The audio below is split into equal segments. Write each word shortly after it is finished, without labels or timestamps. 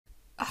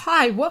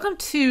Hi, welcome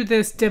to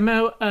this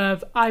demo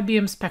of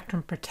IBM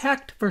Spectrum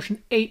Protect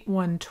version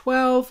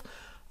 8.1.12.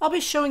 I'll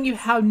be showing you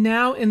how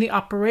now in the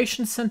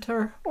Operations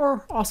Center,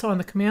 or also on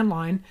the command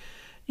line,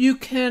 you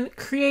can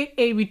create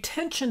a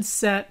retention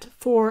set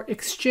for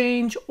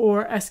Exchange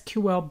or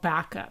SQL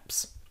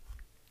backups.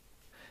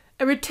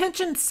 A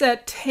retention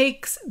set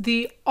takes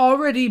the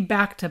already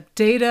backed up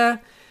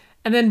data,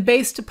 and then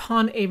based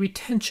upon a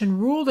retention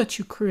rule that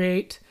you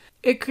create,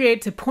 it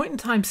creates a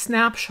point-in-time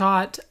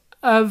snapshot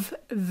of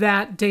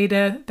that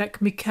data that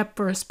can be kept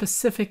for a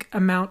specific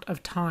amount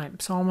of time,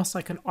 so almost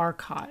like an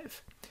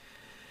archive.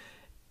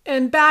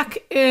 And back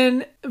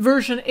in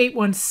version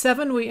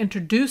 8.1.7, we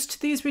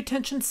introduced these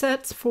retention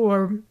sets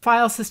for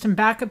file system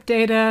backup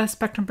data,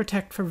 Spectrum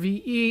Protect for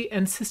VE,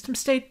 and system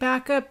state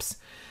backups.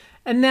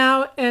 And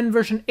now in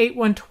version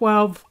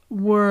 8.1.12,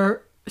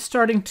 we're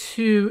starting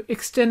to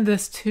extend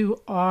this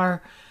to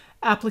our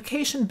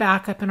application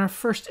backup, and our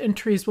first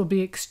entries will be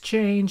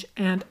Exchange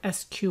and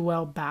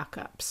SQL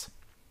backups.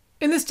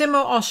 In this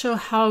demo, I'll show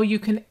how you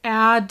can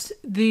add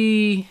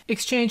the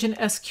Exchange and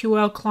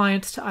SQL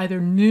clients to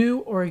either new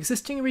or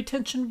existing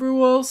retention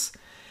rules,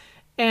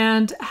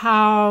 and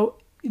how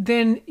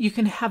then you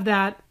can have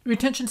that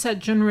retention set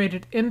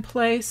generated in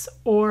place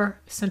or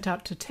sent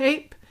out to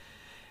tape.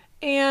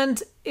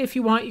 And if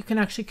you want, you can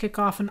actually kick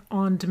off an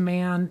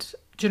on-demand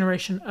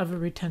generation of a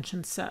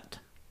retention set.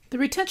 The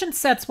retention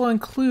sets will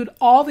include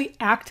all the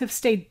active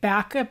state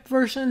backup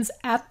versions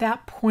at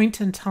that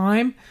point in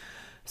time.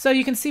 So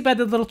you can see by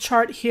the little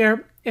chart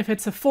here, if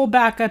it's a full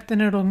backup,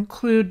 then it'll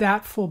include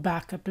that full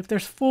backup. If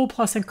there's full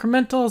plus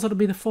incrementals, it'll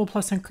be the full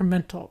plus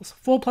incrementals.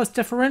 Full plus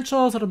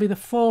differentials, it'll be the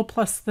full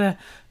plus the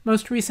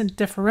most recent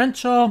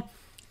differential.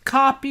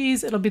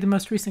 Copies, it'll be the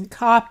most recent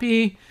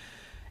copy.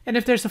 And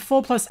if there's a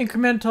full plus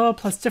incremental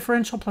plus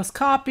differential plus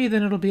copy,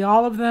 then it'll be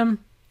all of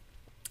them.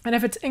 And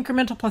if it's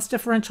incremental plus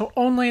differential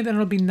only, then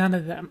it'll be none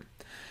of them.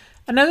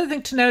 Another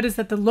thing to note is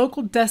that the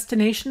local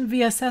destination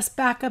VSS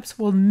backups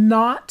will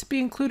not be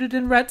included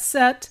in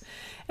RetSet,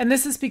 and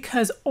this is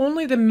because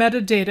only the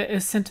metadata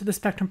is sent to the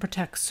Spectrum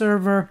Protect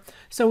server,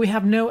 so we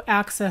have no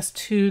access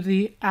to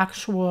the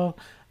actual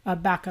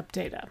backup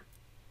data.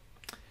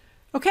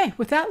 Okay,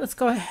 with that, let's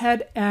go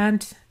ahead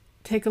and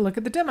take a look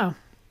at the demo.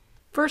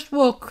 First,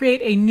 we'll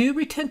create a new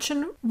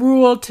retention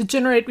rule to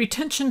generate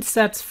retention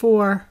sets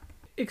for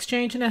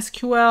Exchange and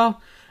SQL,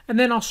 and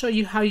then I'll show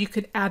you how you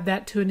could add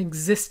that to an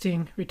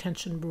existing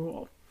retention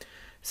rule.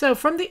 So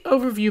from the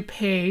overview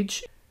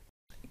page,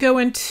 go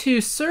into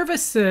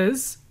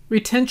Services,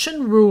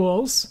 Retention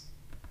Rules,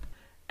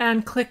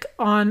 and click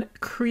on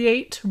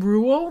Create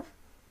Rule.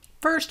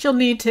 First, you'll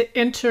need to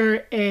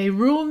enter a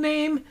rule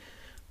name.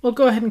 We'll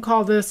go ahead and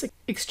call this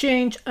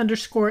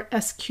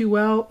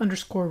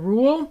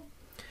Exchange_SQL_rule.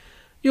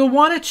 You'll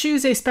want to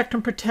choose a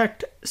Spectrum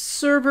Protect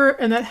server,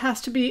 and that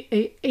has to be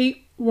a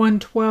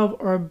 8.1.12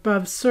 or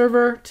above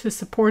server to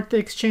support the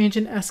Exchange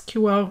and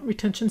SQL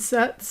retention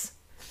sets.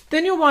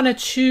 Then you'll want to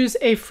choose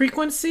a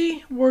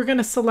frequency. We're going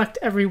to select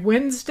every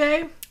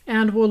Wednesday,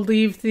 and we'll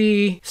leave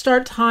the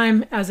start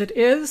time as it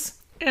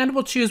is, and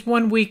we'll choose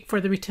 1 week for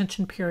the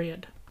retention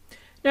period.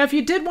 Now, if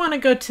you did want to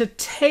go to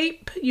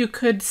tape, you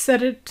could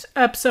set it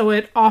up so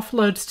it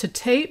offloads to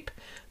tape,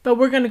 but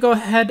we're going to go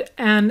ahead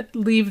and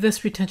leave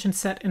this retention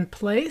set in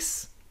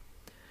place.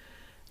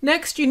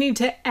 Next, you need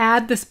to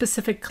add the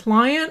specific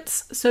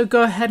clients, so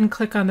go ahead and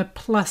click on the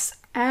plus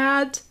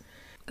add.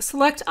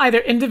 Select either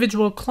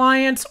individual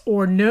clients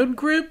or node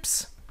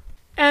groups,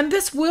 and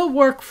this will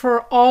work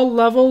for all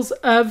levels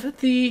of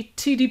the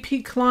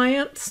TDP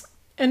clients.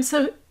 And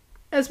so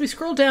as we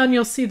scroll down,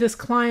 you'll see this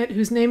client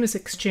whose name is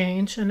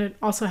Exchange, and it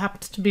also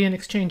happens to be an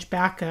Exchange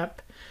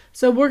backup.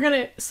 So we're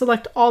going to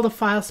select all the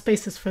file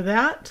spaces for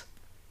that.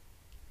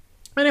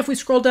 And if we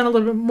scroll down a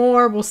little bit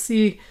more, we'll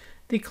see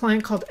the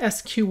client called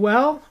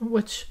SQL,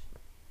 which,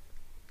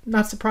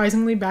 not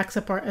surprisingly, backs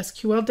up our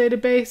SQL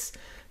database.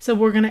 So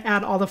we're going to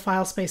add all the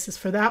file spaces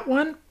for that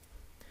one.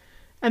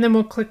 And then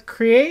we'll click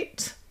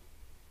Create.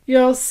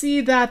 You'll see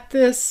that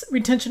this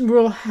retention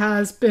rule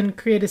has been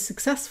created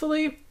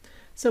successfully.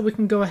 So we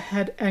can go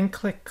ahead and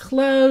click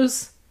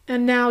Close.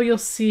 And now you'll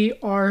see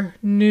our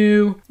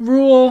new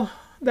rule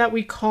that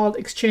we called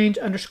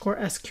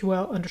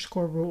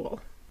Exchange_SQL_rule.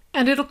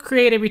 And it'll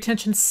create a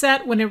retention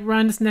set when it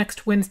runs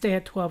next Wednesday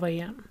at 12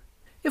 a.m.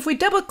 If we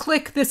double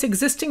click this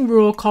existing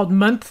rule called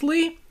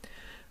monthly,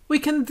 we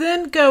can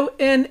then go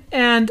in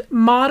and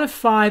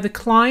modify the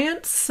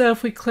clients. So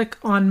if we click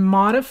on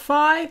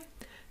modify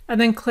and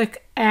then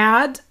click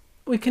add,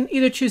 we can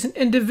either choose an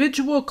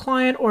individual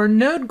client or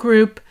node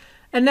group.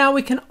 And now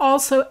we can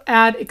also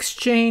add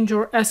Exchange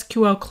or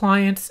SQL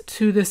clients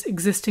to this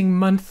existing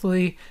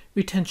monthly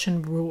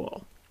retention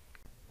rule.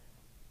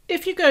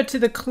 If you go to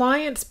the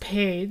clients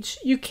page,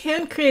 you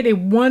can create a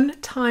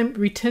one-time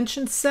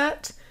retention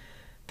set.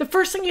 The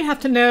first thing you have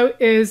to know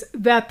is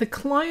that the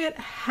client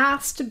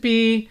has to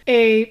be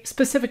a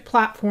specific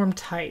platform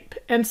type.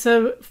 And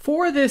so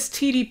for this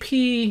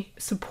TDP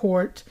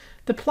support,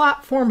 the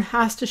platform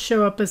has to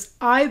show up as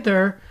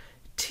either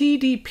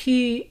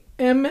TDP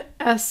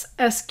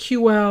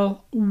MSSQL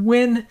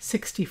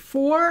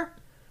Win64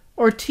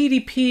 or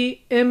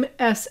TDP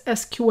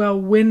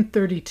MSSQL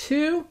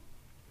Win32,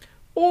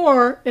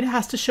 or it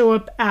has to show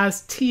up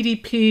as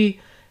TDP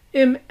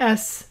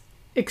MS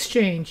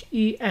Exchange,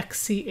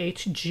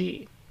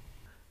 EXCHG.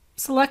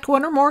 Select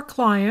one or more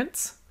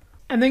clients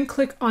and then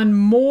click on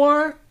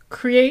More,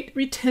 Create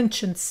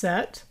Retention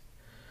Set.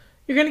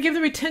 You're going to give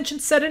the retention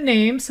set a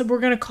name, so we're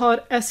going to call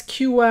it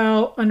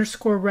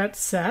SQL_ret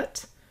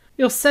set.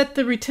 You'll set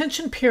the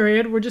retention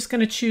period. We're just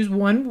going to choose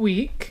 1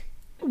 week.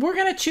 We're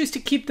going to choose to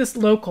keep this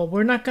local.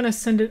 We're not going to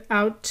send it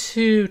out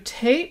to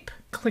tape.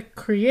 Click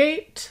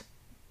Create.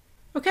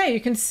 Okay, you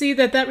can see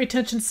that that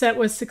retention set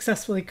was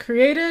successfully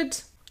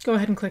created. Go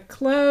ahead and click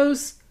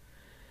Close.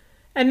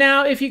 And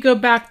now if you go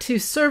back to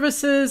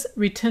Services,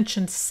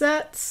 Retention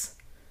Sets,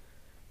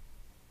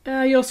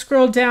 you'll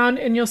scroll down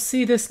and you'll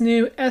see this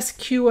new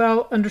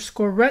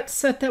SQL_ret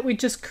set that we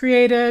just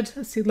created.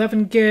 It's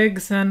 11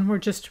 gigs and we're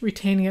just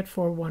retaining it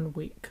for 1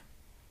 week.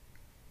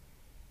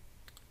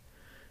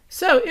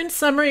 So in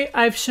summary,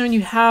 I've shown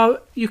you how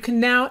you can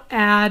now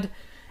add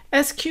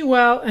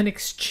SQL and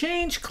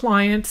Exchange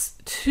clients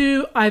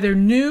to either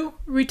new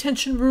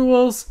retention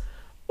rules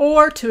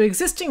or to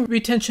existing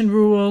retention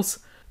rules,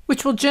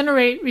 which will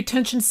generate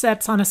retention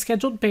sets on a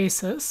scheduled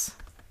basis.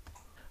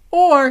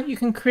 Or you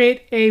can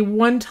create a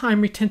one-time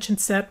retention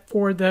set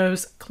for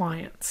those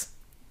clients.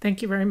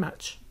 Thank you very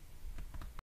much.